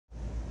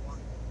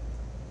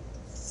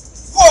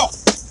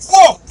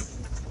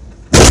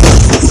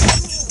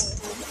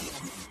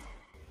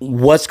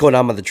What's going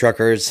on with the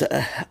truckers?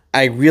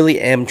 I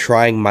really am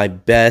trying my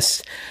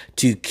best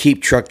to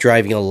keep truck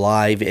driving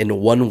alive,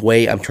 and one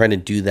way I'm trying to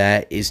do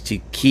that is to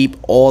keep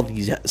all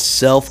these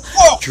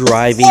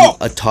self-driving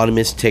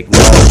autonomous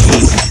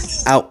technology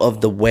out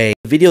of the way.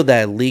 The video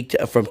that I leaked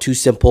from Too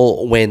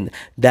Simple when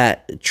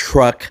that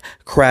truck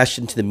crashed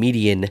into the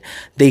median,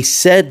 they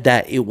said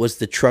that it was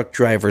the truck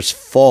driver's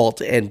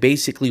fault, and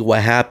basically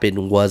what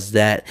happened was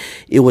that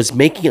it was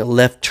making a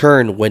left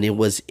turn when it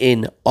was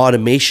in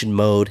automation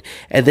mode,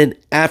 and then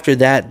after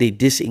that they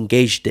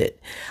disengaged it.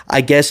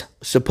 I guess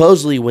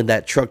supposedly when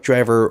that truck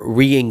driver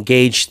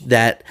re-engaged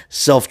that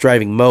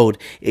self-driving mode,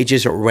 it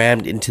just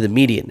rammed into the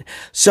median.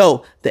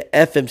 So the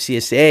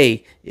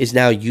FMCSA is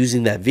now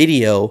using that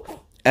video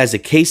as a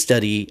case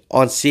study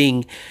on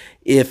seeing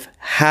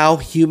how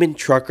human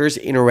truckers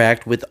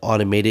interact with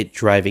automated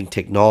driving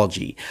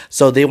technology.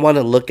 So they want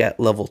to look at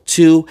level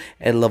 2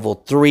 and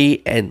level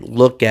 3 and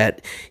look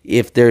at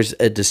if there's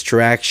a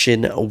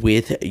distraction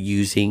with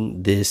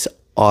using this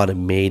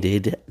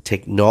automated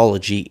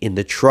technology in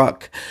the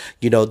truck.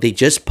 You know, they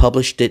just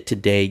published it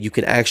today. You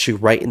can actually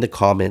write in the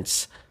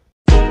comments.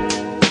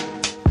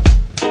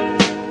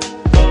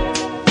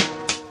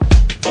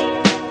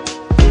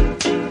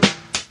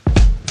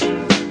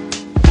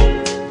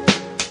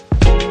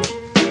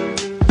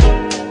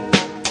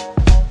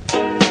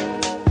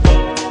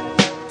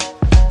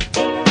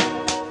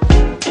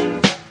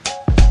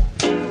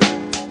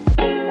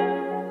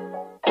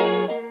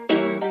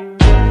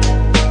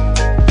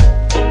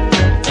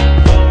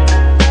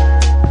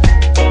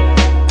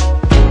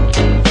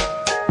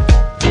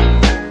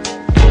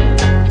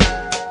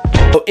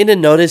 In a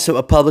notice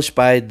published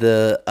by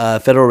the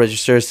Federal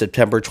Register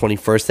September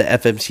 21st, the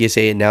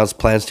FMCSA announced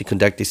plans to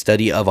conduct a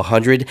study of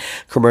 100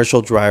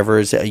 commercial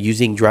drivers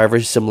using driver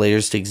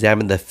simulators to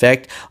examine the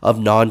effect of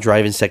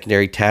non-driving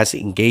secondary task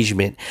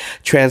engagement,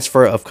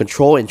 transfer of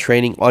control, and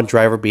training on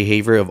driver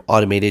behavior of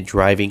automated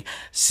driving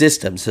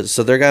systems.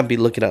 So they're going to be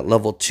looking at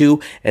level 2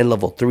 and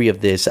level 3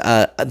 of this.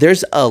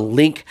 There's a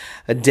link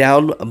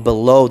down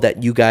below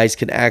that you guys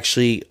can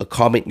actually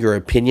comment your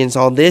opinions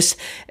on this,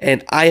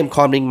 and I am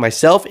commenting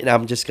myself, and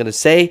I'm just going to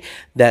say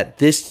that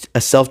this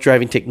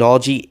self-driving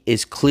technology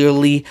is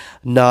clearly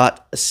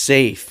not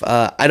safe.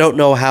 I don't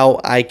know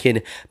how I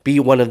can be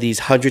one of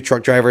these 100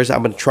 truck drivers.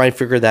 I'm going to try and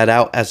figure that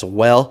out as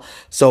well,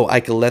 so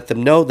I can let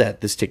them know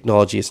that this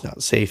technology is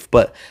not safe.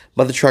 But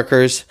mother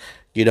truckers,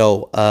 you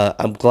know,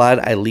 I'm glad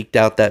I leaked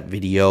out that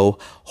video.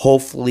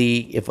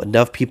 Hopefully, if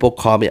enough people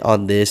comment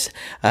on this,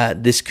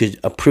 this could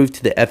prove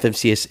to the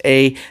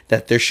FMCSA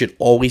that there should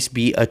always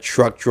be a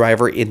truck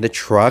driver in the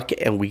truck,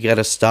 and we got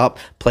to stop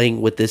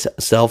playing with this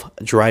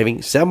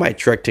self-driving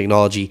semi-truck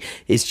technology.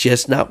 It's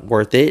just not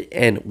worth it,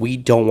 and we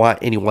don't want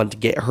anyone to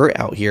get hurt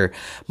out here.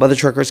 Mother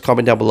truckers,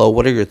 comment down below.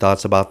 What are your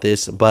thoughts about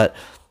this? But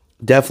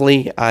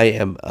definitely, I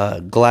am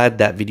glad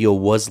that video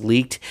was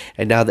leaked,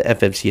 and now the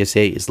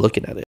FMCSA is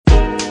looking at it.